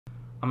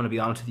I'm gonna be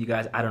honest with you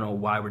guys, I don't know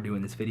why we're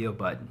doing this video,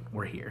 but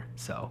we're here,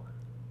 so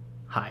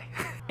hi.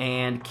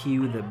 And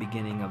cue the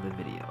beginning of the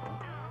video.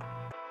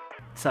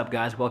 What's up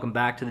guys, welcome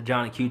back to the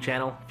John and Q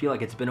channel. I feel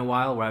like it's been a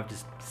while where I've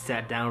just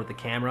sat down with the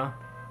camera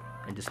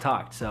and just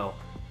talked, so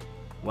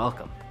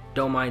welcome.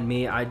 Don't mind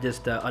me, I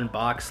just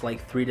unboxed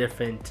like 3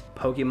 different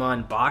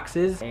Pokemon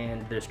boxes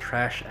and there's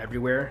trash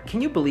everywhere.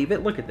 Can you believe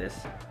it? Look at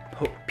this.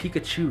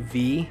 Pikachu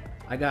V.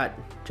 I got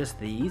just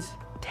these.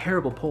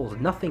 Terrible pulls,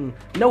 nothing,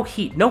 no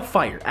heat, no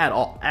fire at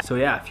all. So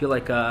yeah, I feel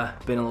like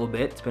been a little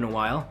bit, it's been a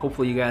while.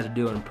 Hopefully you guys are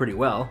doing pretty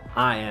well.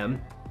 I am,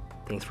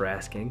 thanks for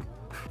asking.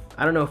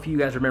 I don't know if you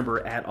guys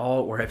remember at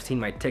all or have seen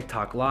my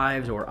TikTok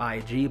lives or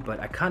IG, but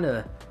I kind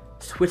of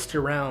switched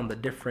around the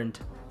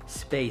different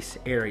space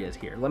areas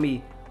here. Let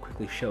me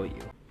quickly show you.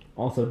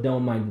 Also,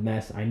 don't mind the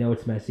mess, I know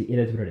it's messy, it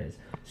is what it is.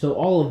 So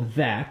all of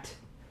that,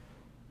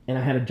 and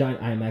I had a giant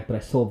iMac, but I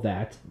sold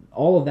that.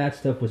 All of that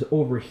stuff was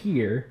over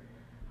here.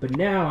 But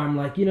now I'm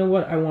like, you know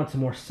what? I want some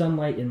more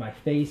sunlight in my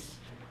face.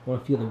 I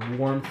want to feel the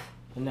warmth.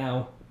 And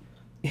now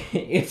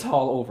it's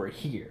all over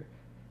here.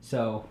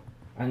 So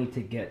I need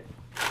to get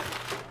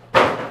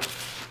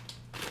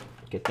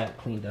that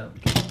cleaned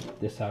up. Get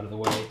this out of the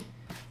way.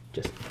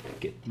 Just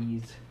get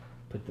these,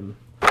 put them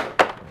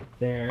right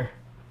there.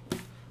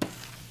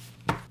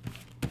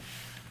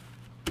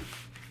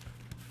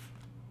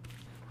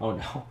 Oh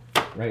no,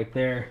 right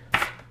there.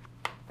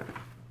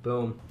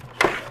 Boom.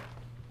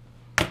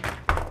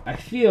 I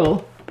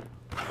feel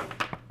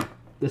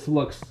this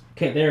looks,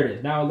 okay, there it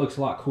is. Now it looks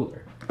a lot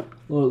cooler.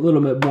 A little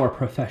bit more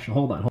professional.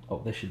 Hold on.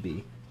 Oh, this should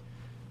be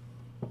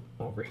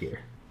over here.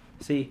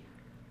 See,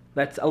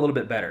 that's a little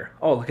bit better.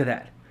 Oh, look at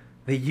that.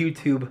 The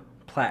YouTube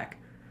plaque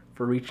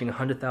for reaching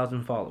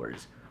 100,000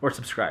 followers or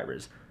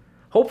subscribers.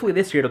 Hopefully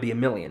this year it'll be 1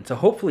 million. So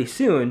hopefully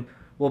soon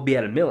we'll be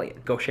at 1 million.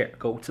 Go share,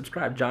 go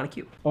subscribe, John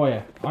Q. Oh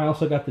yeah, I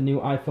also got the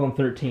new iPhone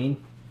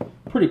 13.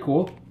 Pretty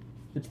cool.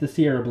 It's the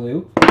Sierra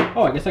Blue.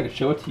 Oh, I guess I could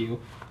show it to you.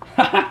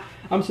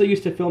 I'm so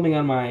used to filming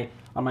on my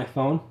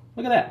phone.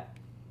 Look at that.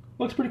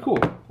 Looks pretty cool.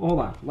 Well, hold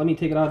on. Let me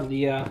take it out of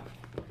the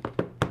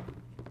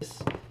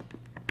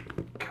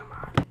Come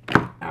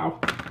on. Ow.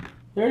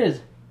 There it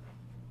is.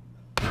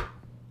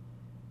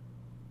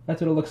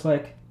 That's what it looks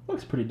like.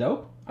 Looks pretty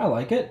dope. I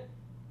like it.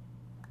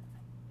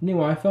 New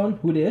iPhone.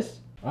 Who dis?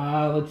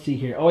 Let's see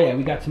here. Oh yeah,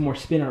 we got some more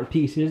spin art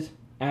pieces,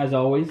 as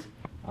always.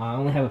 I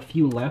only have a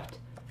few left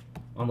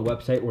on the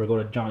website, or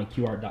go to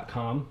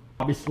johnqart.com.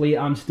 Obviously,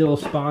 I'm still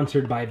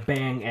sponsored by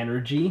Bang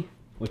Energy,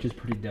 which is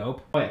pretty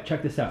dope. Oh yeah,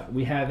 check this out.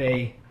 We have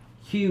a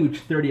huge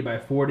 30 by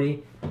 40.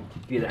 You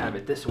can either have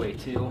it this way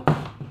too.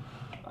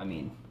 I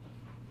mean,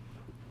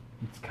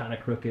 it's kind of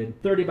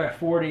crooked. 30 by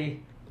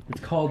 40. It's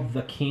called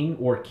The King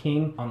or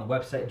King on the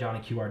website,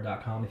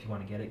 johnqart.com. If you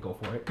want to get it, go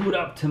for it. Boot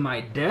up to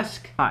my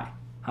desk. Hi,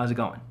 how's it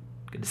going?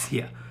 Good to see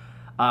you.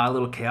 A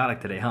little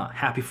chaotic today, huh?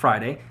 Happy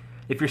Friday.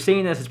 If you're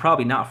seeing this, it's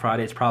probably not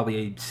Friday. It's probably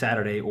a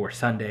Saturday or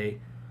Sunday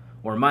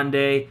or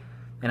Monday.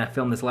 And I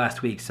filmed this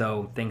last week,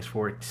 so thanks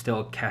for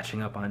still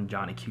catching up on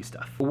Johnny Q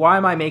stuff. Why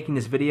am I making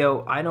this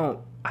video? I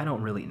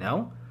don't really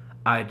know.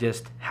 I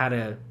just had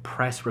to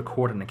press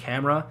record on the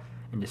camera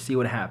and just see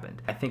what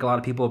happened. I think a lot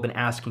of people have been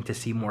asking to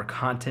see more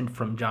content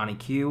from Johnny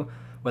Q,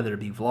 whether it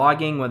be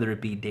vlogging, whether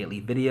it be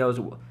daily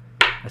videos.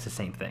 That's the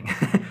same thing.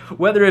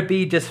 Whether it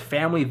be just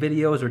family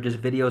videos or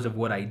just videos of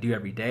what I do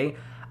every day.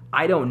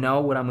 I don't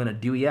know what I'm gonna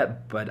do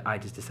yet, but I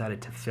just decided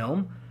to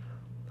film.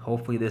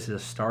 Hopefully this is a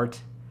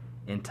start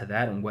into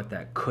that and what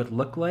that could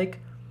look like.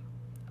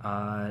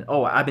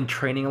 Oh, I've been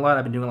training a lot.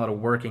 I've been doing a lot of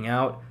working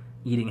out,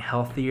 eating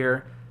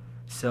healthier.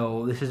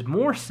 So this is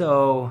more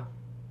so,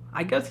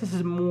 I guess this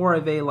is more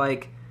of a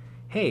like,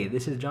 hey,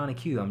 this is Johnny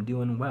Q, I'm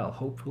doing well.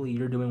 Hopefully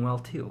you're doing well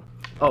too.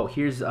 Oh,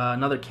 here's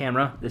another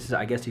camera. This is,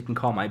 I guess you can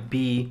call my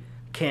B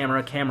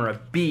camera,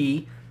 camera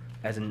B,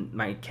 as in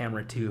my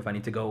camera 2 if I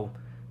need to go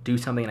do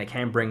something and I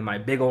can't bring my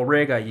big old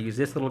rig. I use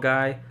this little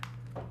guy.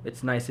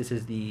 It's nice. This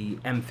is the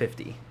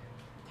M50.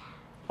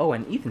 Oh,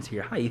 and Ethan's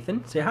here. Hi,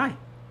 Ethan. Say hi.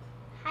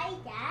 Hi,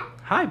 Dad.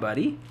 Hi,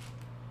 buddy.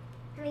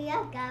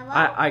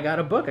 I got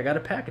a book. I got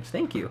a package.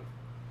 Thank you.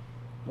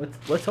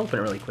 Let's open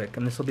it really quick,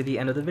 and this will be the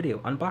end of the video.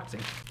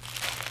 Unboxing.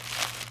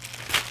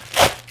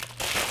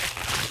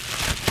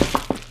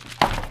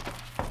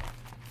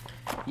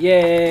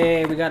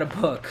 Yay! We got a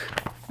book.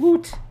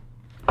 Woot!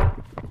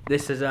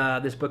 This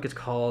book is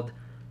called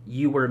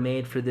You Were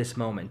Made for This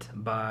Moment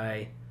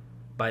by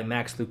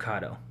Max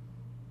Lucado.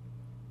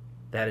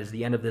 That is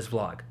the end of this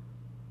vlog.